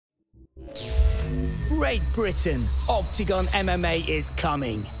Great Britain, Octagon MMA is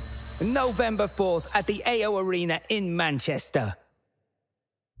coming. November 4th at the AO Arena in Manchester.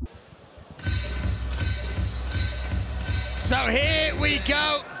 So here we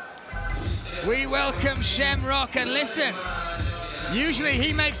go. We welcome Shamrock, and listen, usually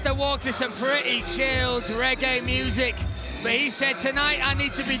he makes the walk to some pretty chilled reggae music, but he said, tonight I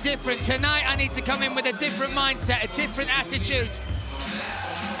need to be different. Tonight I need to come in with a different mindset, a different attitude.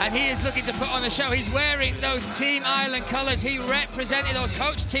 And he is looking to put on a show. He's wearing those Team Ireland colours. He represented or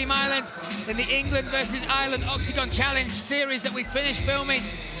coached Team Ireland in the England versus Ireland Octagon Challenge series that we finished filming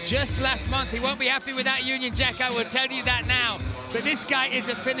just last month. He won't be happy with that Union Jack, I will tell you that now. But this guy is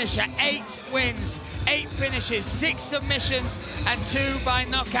a finisher. 8 wins, 8 finishes, 6 submissions, and 2 by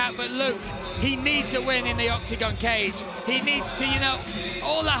knockout. But Luke, he needs a win in the Octagon cage. He needs to, you know,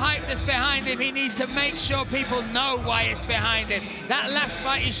 all the hype that's behind him, he needs to make sure people know why it's behind him. That last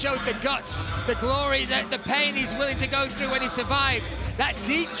fight, he showed the guts, the glory, the pain he's willing to go through when he survived. That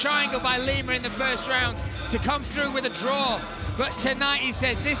deep triangle by Lima in the first round to come through with a draw. But tonight he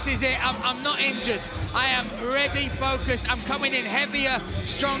says, this is it, I'm not injured. I am ready, focused, I'm coming in heavier,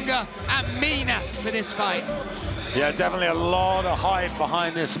 stronger, and meaner for this fight. Yeah, definitely a lot of hype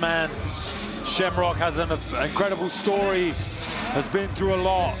behind this man. Shamrock has an incredible story, has been through a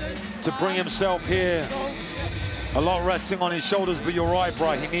lot to bring himself here. A lot resting on his shoulders, but you're right,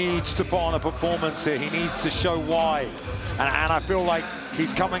 Bright. He needs to put on a performance here. He needs to show why. And I feel like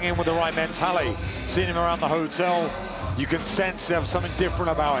he's coming in with the right mentality. Seeing him around the hotel, you can sense there's something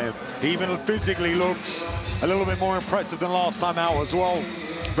different about him. He even physically looks a little bit more impressive than last time out as well.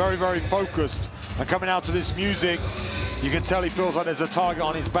 Very, very focused. And coming out to this music, you can tell he feels like there's a target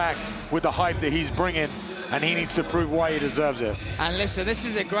on his back with the hype that he's bringing, and he needs to prove why he deserves it. And listen, this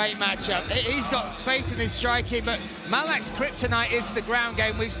is a great matchup. He's got faith in his striking, but Malach's kryptonite is the ground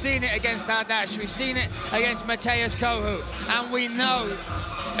game. We've seen it against Ardash, we've seen it against Mateus Kohu, and we know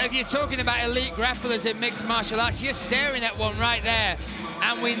if you're talking about elite grapplers in mixed martial arts, you're staring at one right there.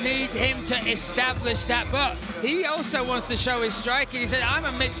 And we need him to establish that, but he also wants to show his striking. He said, I'm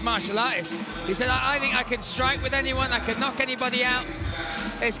a mixed martial artist. He said, I think I can strike with anyone, I can knock anybody out.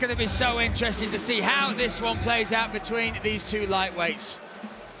 It's going to be so interesting to see how this one plays out between these two lightweights.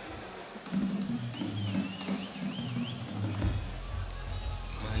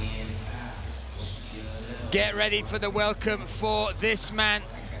 Get ready for the welcome for this man.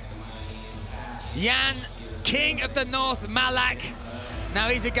 Jan, King of the North, Malach. Now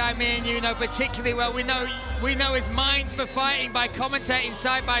he's a guy me and you know particularly well. We know his mind for fighting by commentating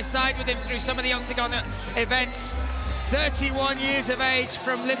side by side with him through some of the Octagon events. 31 years of age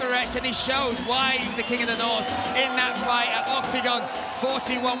from Liberec, and he showed why he's the King of the North in that fight at Octagon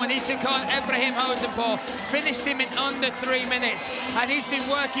 41 when he took on Ibrahim Hosenpour, finished him in under 3 minutes. And he's been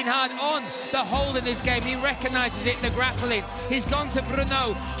working hard on the hold in this game. He recognises it in the grappling. He's gone to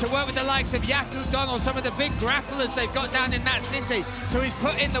Brno to work with the likes of Yakub Donald, some of the big grapplers they've got down in that city. So he's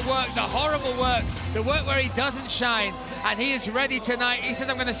put in the work, the horrible work, the work where he doesn't shine, and he is ready tonight. He said,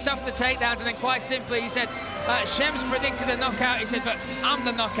 I'm going to stuff the takedowns, and then quite simply, he said, Shem's predicted a knockout. He said, but I'm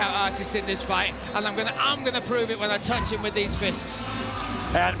the knockout artist in this fight, and I'm gonna prove it when I touch him with these fists.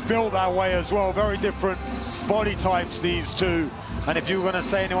 And built that way as well. Very different body types, these two. And if you were going to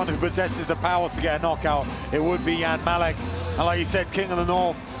say anyone who possesses the power to get a knockout, it would be Jan Malach. And like you said, King of the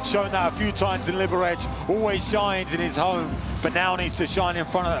North, shown that a few times in Liberec, always shines in his home, but now needs to shine in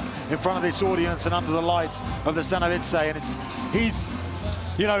front of this audience and under the lights of the Stanovice. And he's,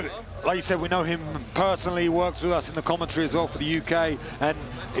 you know, like you said, we know him personally, works with us in the commentary as well for the UK, and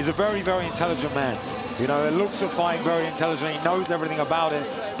is a very, very intelligent man. You know, it looks at fighting very intelligent. He knows everything about it,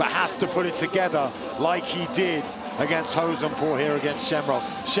 but has to put it together like he did against Hosenpour here against Shamrock.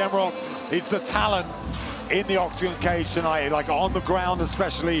 Shamrock is the talent in the Octagon cage tonight, like on the ground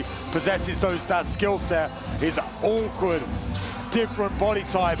especially, possesses that skill set, is awkward, different body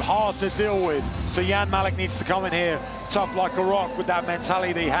type, hard to deal with. So Jan Malach needs to come in here tough like a rock with that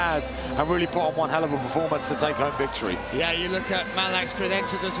mentality that he has and really put on one hell of a performance to take home victory. Yeah, you look at Malach's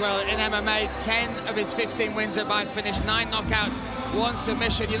credentials as well. In MMA, 10 of his 15 wins are by finish, 9 knockouts, 1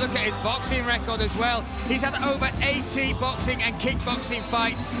 submission. You look at his boxing record as well. He's had over 80 boxing and kickboxing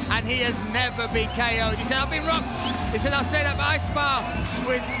fights, and he has never been KO'd. He said, I've been rocked. He said, I'll say that, but I spar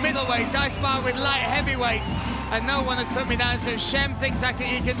with middleweights, I spar with light heavyweights, and no one has put me down. So Shem thinks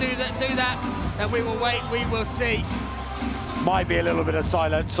he can do that, and we will wait, we will see. might be a little bit of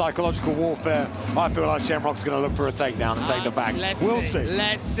silent psychological warfare. I feel like Shamrock's going to look for a takedown and take the back. We'll see.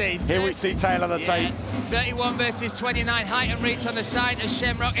 Let's see. Here we see tail of the tape. 31 versus 29, height and reach on the side of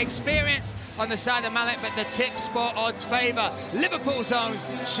Shamrock, experience on the side of Malach, but the tip sport odds favour Liverpool's own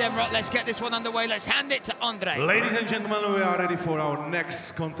Shamrock. Let's get this one underway. Let's hand it to Andre. Ladies and gentlemen, we are ready for our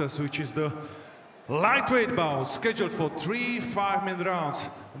next contest, which is the lightweight bout, scheduled for 3 5-minute rounds.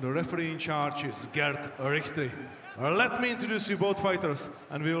 And the referee in charge is Gert Richtri. Let me introduce you both fighters,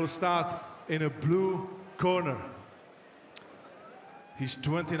 and we will start in a blue corner. He's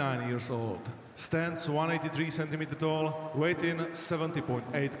 29 years old, stands 183 centimeters tall, weight in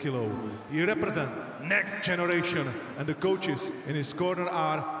 70.8 kilo. He represents next generation, and the coaches in his corner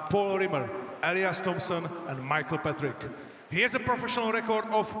are Paul Rimmer, Elias Thompson, and Michael Patrick. He has a professional record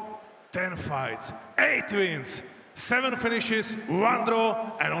of 10 fights, 8 wins, 7 finishes, 1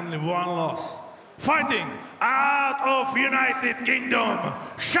 draw, and only 1 loss. Fighting out of United Kingdom,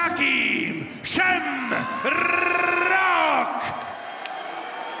 Shakim Shamrock!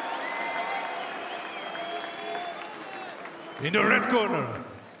 In the red corner,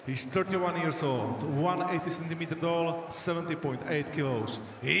 he's 31 years old, 180 centimeters tall, 70.8 kilos.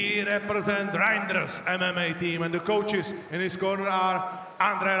 He represents Reinders MMA team, and the coaches in his corner are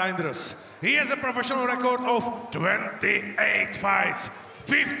Andre Reinders. He has a professional record of 28 fights,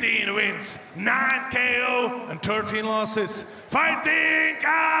 15 wins, 9 KO, and 13 losses. Fighting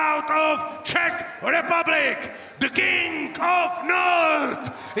out of Czech Republic, the King of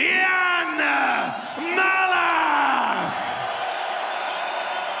North, Jan Malach!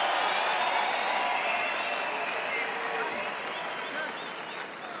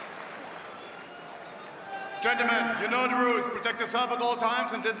 Gentlemen, you know the rules. Protect yourself at all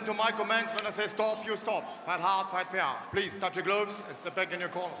times and listen to my commands. When I say stop, you stop. Fight hard, fight fair. Please touch your gloves and step back in your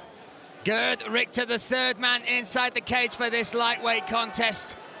corner. Gerd Richter, the third man inside the cage for this lightweight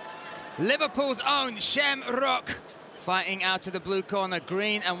contest. Liverpool's own Shamrock fighting out of the blue corner,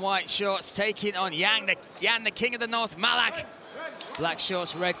 green and white shorts, taking on Jan, the King of the North, Malach. Black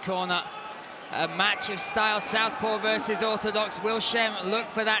shorts, red corner. A match of style, southpaw versus orthodox. Will Shem look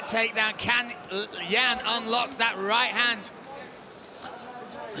for that takedown? Can Jan unlock that right hand?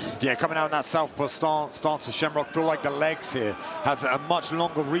 Yeah, coming out in that southpaw stance for Shamrock, feel like the legs here has a much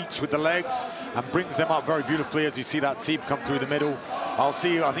longer reach with the legs and brings them up very beautifully as you see that teep come through the middle. I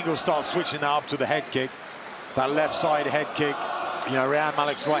think he'll start switching that up to the head kick. That left side head kick, you know, Riyad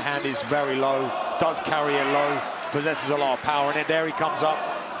Malach's right hand is very low, does carry it low, possesses a lot of power in it. There he comes up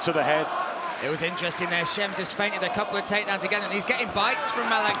to the head. It was interesting there. Shem just feinted a couple of takedowns again, and he's getting bites from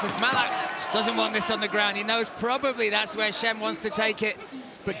Malach because Malach doesn't want this on the ground. He knows probably that's where Shem wants to take it,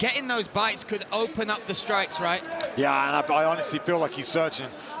 but getting those bites could open up the strikes, right? Yeah, and I honestly feel like he's searching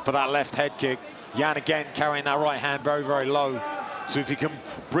for that left head kick. Jan again carrying that right hand very, very low. So if you can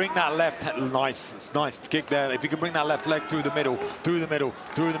bring that left, nice kick there. If you can bring that left leg through the middle,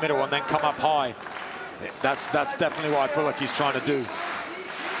 and then come up high, that's definitely what I feel like he's trying to do.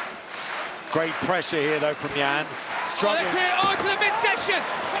 Great pressure here, though, from Jan. Struggling. Oh, to the midsection.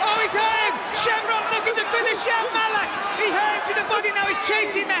 Oh, he's hurt him. Shamrock looking to finish Jan Malach. He hurt him to the body, now he's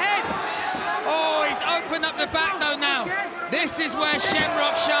chasing the head. Oh, he's opened up the back, though, now. This is where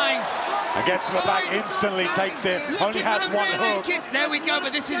Shamrock shines. And gets to the back, instantly takes it. Only has one hook. There we go,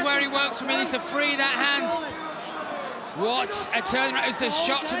 but this is where he works from. He needs to free that hand. What a turnaround. It was the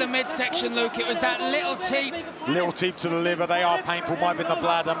shot to the midsection, Luke. It was that little teep. Little teep to the liver. They are painful. Might have been the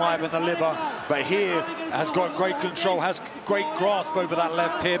bladder, might have been the liver. But here has got great control, has great grasp over that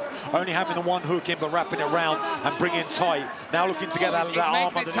left hip. Only having the one hook in, but wrapping it round and bringing it tight. Now looking to get that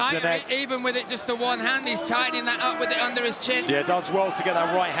arm underneath the neck. Even with it just the one hand, he's tightening that up with it under his chin. Yeah, does well to get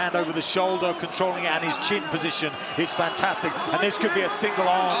that right hand over the shoulder, controlling it, and his chin position is fantastic. And this could be a single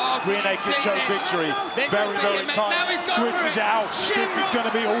arm rear naked choke victory. Very, very tight. Switches it out. This is going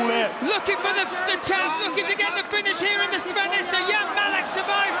to be all in. Looking for the tap, looking to get the finish here in the Spanish. So Jan Malach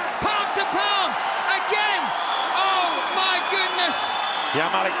survives palm to palm again. Oh my goodness. Jan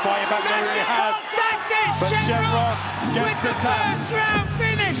Malach fighting back there he has. That's it. But Shamrock gets the tap. First round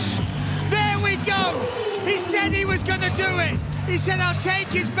finish. There we go. He said he was going to do it. He said, I'll take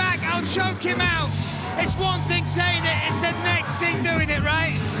his back, I'll choke him out. It's one thing saying it, it's the next thing doing it,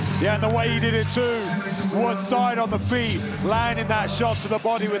 right? Yeah, and the way he did it too was started on the feet, landing that shot to the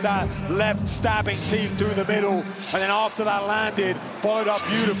body with that left stabbing teeth through the middle. And then after that landed, followed up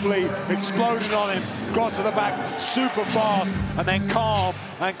beautifully, exploded on him, got to the back super fast, and then calm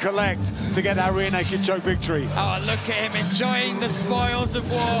and collect to get that rear naked choke victory. Oh, look at him enjoying the spoils of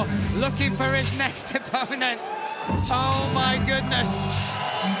war, looking for his next opponent. Oh my goodness.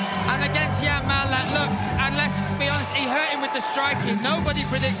 And against MALACH, look, and let's be honest, he hurt him with the striking. Nobody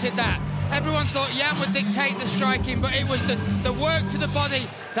predicted that. Everyone thought Jan would dictate the striking, but it was the work to the body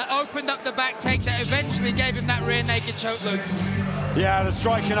that opened up the back take that eventually gave him that rear naked choke loop. Yeah, the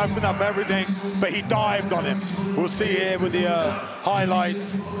striking opened up everything, but he dived on him. We'll see here with the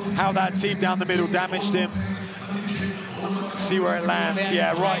highlights how that team down the middle damaged him. See where it lands.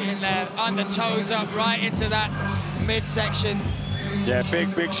 Yeah, right in there, under toes up, right into that midsection. Yeah,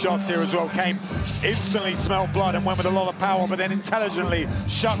 big shots here as well. Came instantly, smelled blood and went with a lot of power, but then intelligently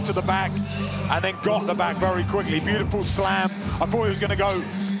shucked to the back and then got the back very quickly. Beautiful slam. I thought he was going to go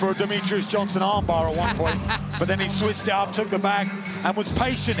for a Demetrius Johnson armbar at one point, but then he switched it up, took the back, and was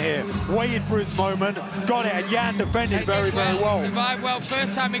patient here, waited for his moment, got it, and Jan defended very well. Survived well.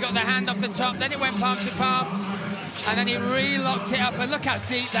 First time he got the hand off the top, then it went palm to palm, and then he re-locked it up, and look how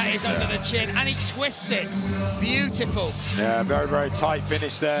deep that is under the chin, and he twists it. Beautiful. Yeah, very tight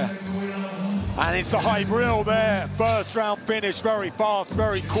finish there. And it's the high grill there. First round finish, very fast,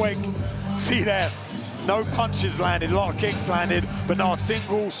 very quick. See there, no punches landed, a lot of kicks landed, but not a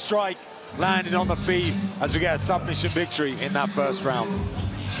single strike landed on the feet as we get a submission victory in that first round.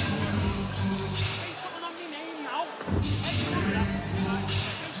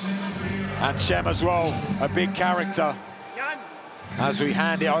 And SHEM as well, a big character, as we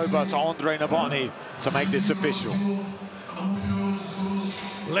hand it over to Andre Novotny to make this official.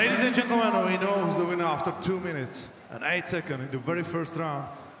 Ladies and gentlemen, we know who's the winner after 2 minutes and 8 seconds in the very first round.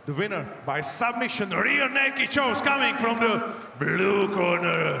 The winner by submission, rear naked chokes coming from the blue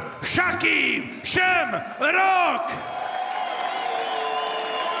corner, Shaquem SHEM Rock.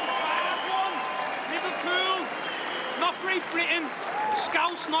 Liverpool, not Great Britain.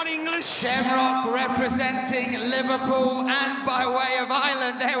 Scouts, not English. Shamrock representing Liverpool and by way of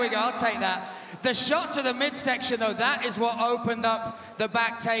Ireland. There we go, I'll take that. The shot to the midsection, though, that is what opened up the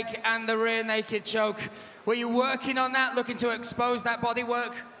back take and the rear naked choke. Were you working on that, looking to expose that body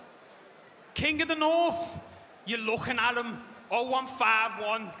work? King of the North, you're looking at him,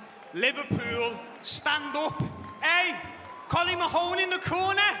 0151, Liverpool, stand up. Hey, Colin Mahone in the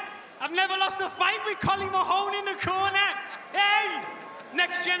corner. I've never lost a fight with Colin Mahone in the corner. Hey,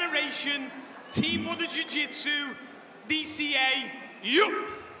 next generation, Team Buddha Jiu-Jitsu, DCA, you.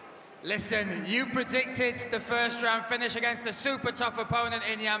 Listen, you predicted the first round finish against the super tough opponent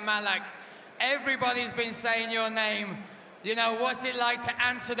in MALACH. Everybody's been saying your name. You know, what's it like to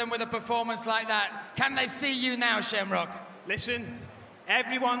answer them with a performance like that? Can they see you now, Shamrock? Listen,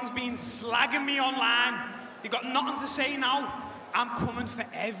 everyone's been slagging me online. They got nothing to say now. I'm coming for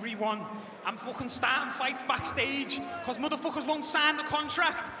everyone. I'm fucking starting fights backstage because motherfuckers won't sign the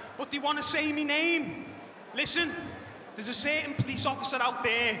contract, but they want to say my name. Listen, there's a certain police officer out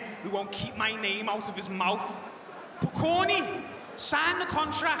there who won't keep my name out of his mouth. Puconi, sign the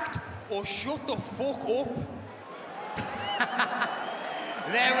contract or shut the fuck up.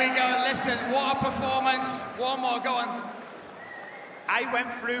 There we go. Listen, what a performance. One more, go on. I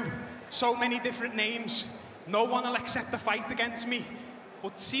went through so many different names. No one will accept the fight against me.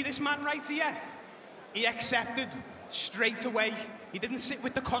 But see this man right here? He accepted straight away. He didn't sit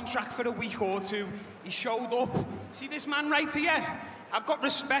with the contract for a week or two. He showed up. See this man right here? I've got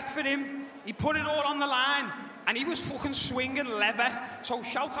respect for him. He put it all on the line. And he was fucking swinging leather. So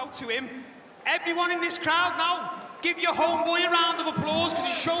shout out to him. Everyone in this crowd now, give your homeboy a round of applause because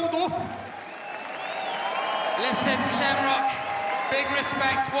he showed up. Listen, Shamrock, big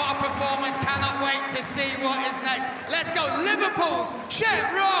respect. What a performance. Cannot wait to see what is next. Let's go, Liverpool's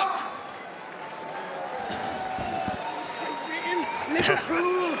Shamrock.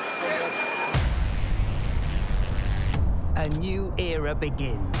 Liverpool. A new era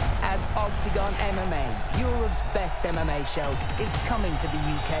begins as OKTAGON MMA, Europe's best MMA show, is coming to the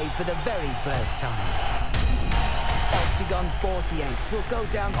UK for the very first time. OKTAGON 48 will go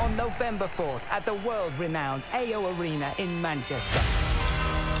down on November 4th at the world-renowned AO Arena in Manchester,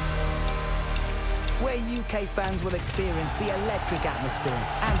 where UK fans will experience the electric atmosphere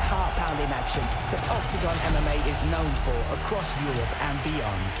and heart-pounding action that OKTAGON MMA is known for across Europe and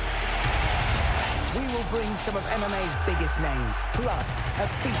beyond. We will bring some of MMA's biggest names, plus a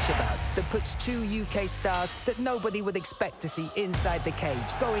feature bout that puts two UK stars that nobody would expect to see inside the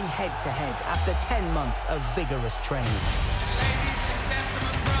cage going head-to-head after 10 months of vigorous training. Ladies and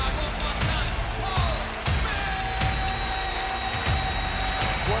gentlemen, crowd, one more time, Paul Smith!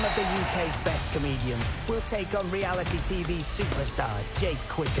 One of the UK's best comedians will take on reality TV superstar Jake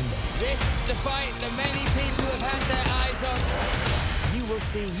Quicken. This, the fight that many people have had their eyes on. you will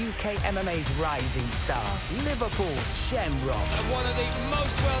see UK MMA's rising star, Liverpool's SHEM. One of the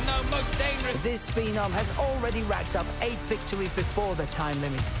most well-known, most dangerous. This phenom has already racked up 8 victories before the time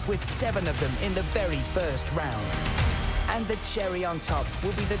limit, with 7 of them in the very first round. And the cherry on top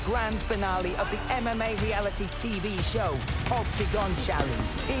will be the grand finale of the MMA reality TV show, Octagon Challenge,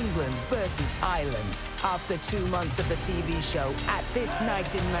 England versus Ireland. After 2 months of the TV show, at this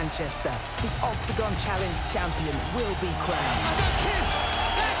night in Manchester, the Octagon Challenge champion will be crowned.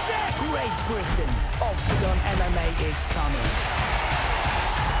 That's it! Great Britain, Octagon MMA is coming.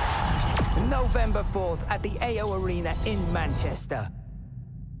 November 4th at the AO Arena in Manchester.